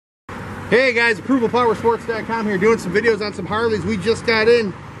Hey guys, ApprovalPowerSports.com here, doing some videos on some Harleys we just got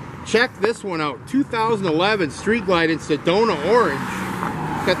in. Check this one out, 2011 Street Glide in Sedona Orange.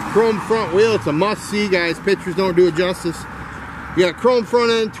 Got the chrome front wheel, it's a must-see guys, pictures don't do it justice. You got chrome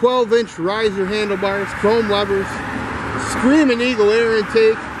front end, 12-inch riser handlebars, chrome levers, Screaming Eagle air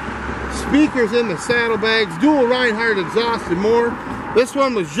intake, speakers in the saddlebags, dual Reinhardt exhaust and more. This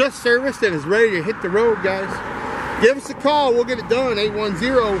one was just serviced and is ready to hit the road guys. Give us a call, we'll get it done,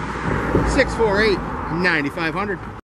 810-648-9500.